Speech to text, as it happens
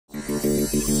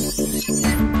We've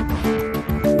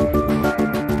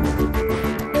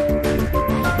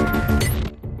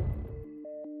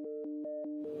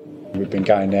been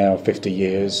going now 50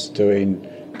 years doing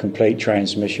complete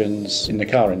transmissions in the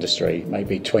car industry,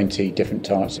 maybe 20 different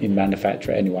types in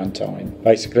manufacture at any one time.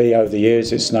 Basically, over the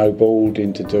years it snowballed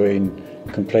into doing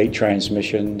complete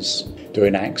transmissions,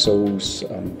 doing axles,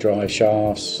 drive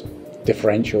shafts,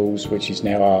 differentials, which is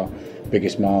now our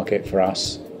biggest market for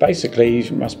us. Basically,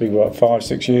 it must be, what,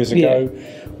 5-6 years ago,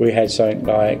 we had something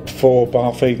like 4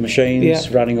 bar feed machines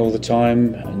running all the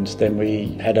time, and then we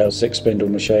had a 6-spindle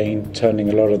machine turning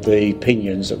a lot of the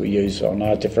pinions that we use on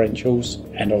our differentials,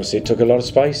 and obviously it took a lot of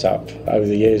space up. Over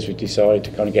the years we decided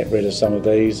to kind of get rid of some of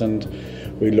these, and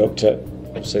we looked at,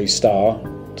 obviously, Star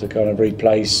to kind of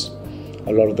replace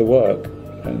a lot of the work.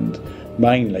 And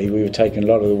mainly we were taking a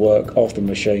lot of the work off the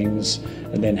machines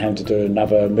and then having to do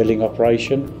another milling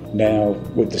operation. Now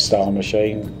with the Star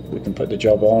machine we can put the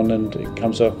job on and it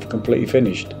comes off completely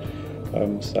finished.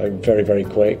 So very, very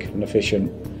quick and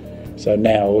efficient. So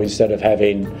now instead of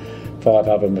having 5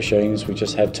 other machines, we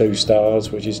just have 2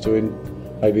 Stars, which is doing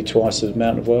maybe twice the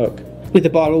amount of work. With the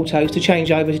bar autos, to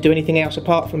change over to do anything else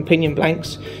apart from pinion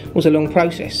blanks was a long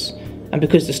process, and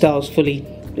because the Star's fully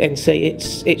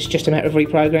NC, it's just a matter of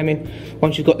reprogramming.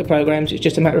 Once you've got the programs, it's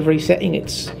just a matter of resetting.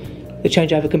 The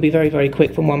changeover can be very, very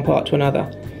quick from one part to another.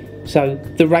 So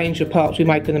the range of parts we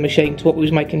make in the machine to what we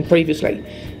was making previously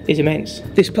is immense.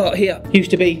 This part here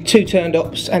used to be 2 turned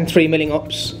ops and 3 milling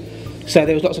ops, so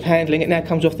there was lots of handling. It now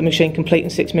comes off the machine complete in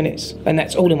 6 minutes, and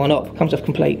that's all in one op, comes off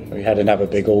complete. We had another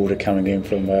big order coming in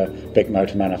from a big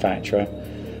motor manufacturer,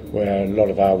 where a lot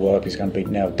of our work is going to be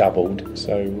now doubled,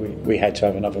 so we had to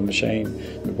have another machine.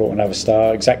 We brought another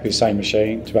Star, exactly the same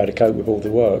machine, to be able to cope with all the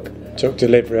work. Took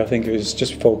delivery, I think it was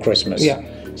just before Christmas. Yeah.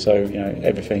 So, you know,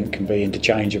 everything can be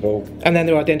interchangeable. And then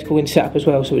they're identical in setup as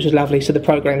well, so which is lovely. So the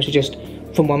programs are just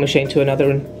from one machine to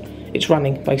another and it's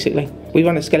running, basically. We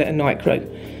run a skeleton night crew,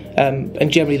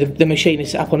 and generally the machine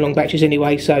is set up on long batches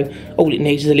anyway, so all it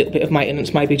needs is a little bit of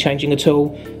maintenance, maybe changing a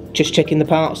tool, just checking the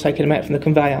parts, taking them out from the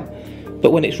conveyor.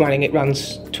 But when it's running, it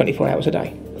runs 24 hours a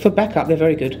day. For backup, they're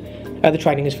very good. The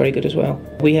training is very good as well.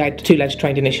 We had 2 lads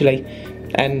trained initially,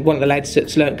 and one of the lads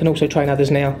that's learnt can also train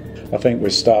others now. I think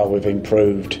with Star we've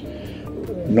improved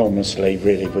enormously,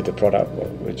 really, with the product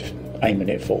we're aiming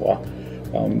it for.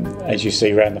 As you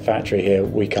see around the factory here,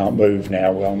 we can't move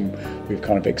now. We've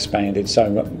kind of expanded so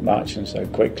much and so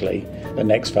quickly. The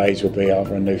next phase will be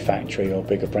either a new factory or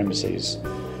bigger premises.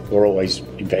 We're always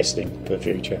investing for the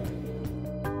future.